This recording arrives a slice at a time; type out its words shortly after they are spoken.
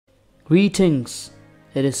Greetings!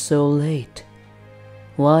 It is so late.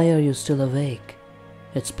 Why are you still awake?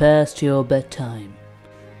 It's past your bedtime.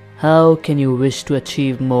 How can you wish to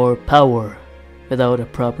achieve more power without a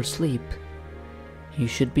proper sleep? You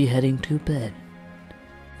should be heading to bed.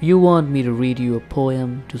 You want me to read you a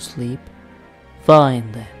poem to sleep?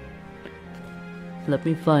 Fine then. Let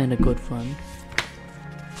me find a good one.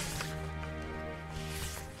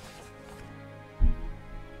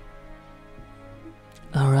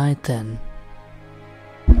 Alright then.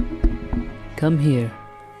 Come here.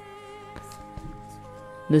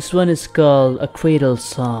 This one is called A Cradle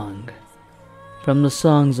Song, from the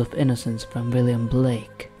Songs of Innocence from William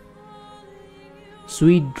Blake.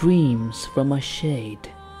 Sweet dreams from a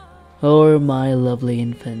shade o'er my lovely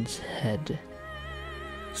infant's head.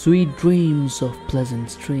 Sweet dreams of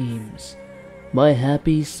pleasant streams by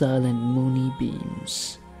happy silent moony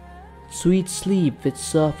beams. Sweet sleep with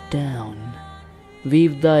soft down,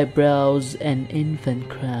 weave thy brows an infant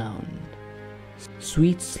crown.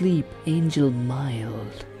 Sweet sleep, angel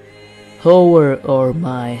mild, hover o'er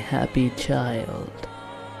my happy child.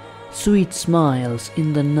 Sweet smiles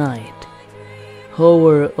in the night,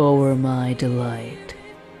 hover over my delight.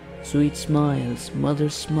 Sweet smiles, mother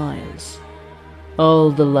smiles,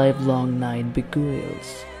 all the livelong night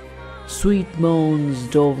beguiles. Sweet moans,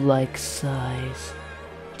 dove-like sighs,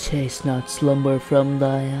 chase not slumber from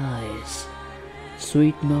thy eyes.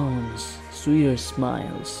 Sweet moans, sweeter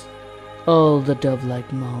smiles, all the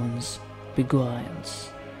dove-like moans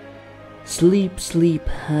beguiles. Sleep, sleep,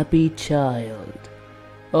 happy child,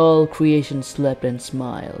 all creation slept and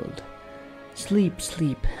smiled. Sleep,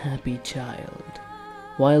 sleep, happy child,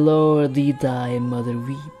 while o'er thee thy mother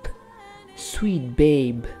weep. Sweet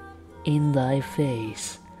babe, in thy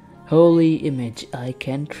face holy image I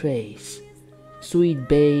can trace. Sweet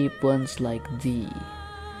babe, once like thee,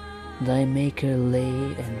 thy maker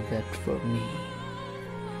lay and wept for me.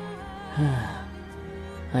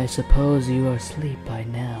 I suppose you are asleep by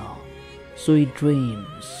now. Sweet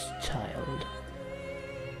dreams, child.